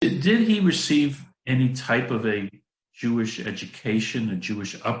Did he receive any type of a Jewish education, a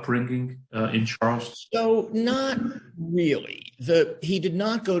Jewish upbringing in Charleston? So not really. He did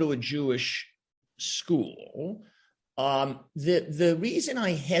not go to a Jewish school. The reason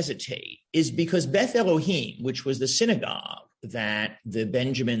I hesitate is because Beth Elohim, which was the synagogue that the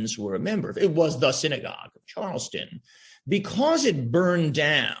Benjamins were a member of, it was the synagogue of Charleston, because it burned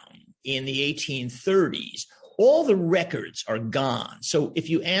down in the 1830s, all the records are gone. So if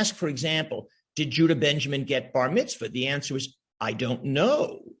you ask, for example, did Judah Benjamin get Bar-Mitzvah? The answer is, I don't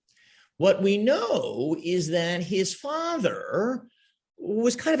know. What we know is that his father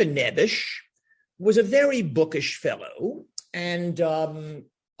was kind of a nebbish, was a very bookish fellow, and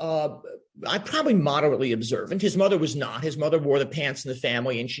I probably moderately observant. His mother was not. His mother wore the pants in the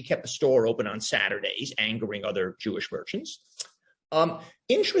family, and she kept the store open on Saturdays, angering other Jewish merchants.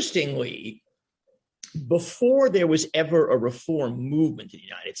 Interestingly, before there was ever a reform movement in the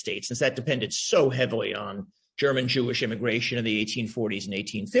United States, since that depended so heavily on German Jewish immigration in the 1840s and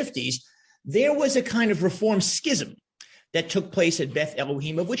 1850s, there was a kind of reform schism that took place at Beth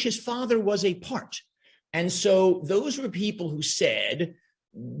Elohim, of which his father was a part. And so those were people who said,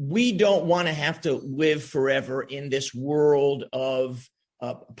 we don't want to have to live forever in this world of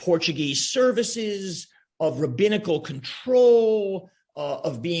Portuguese services, of rabbinical control,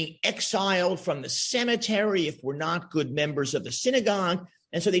 of being exiled from the cemetery if we're not good members of the synagogue.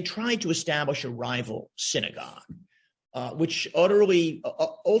 And so they tried to establish a rival synagogue, which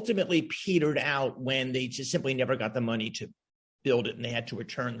ultimately petered out when they just simply never got the money to build it, and they had to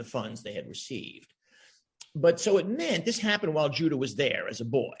return the funds they had received. But so it meant, this happened while Judah was there as a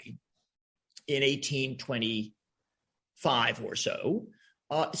boy in 1825 or so.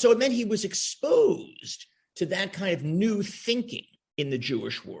 So it meant he was exposed to that kind of new thinking in the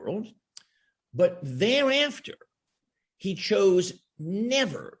Jewish world. But thereafter, he chose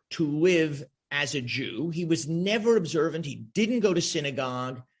never to live as a Jew. He was never observant. He didn't go to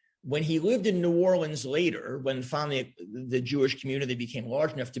synagogue. When he lived in New Orleans later, when finally the Jewish community became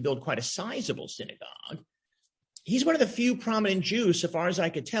large enough to build quite a sizable synagogue, he's one of the few prominent Jews, so far as I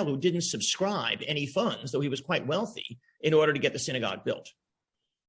could tell, who didn't subscribe any funds, though he was quite wealthy, in order to get the synagogue built.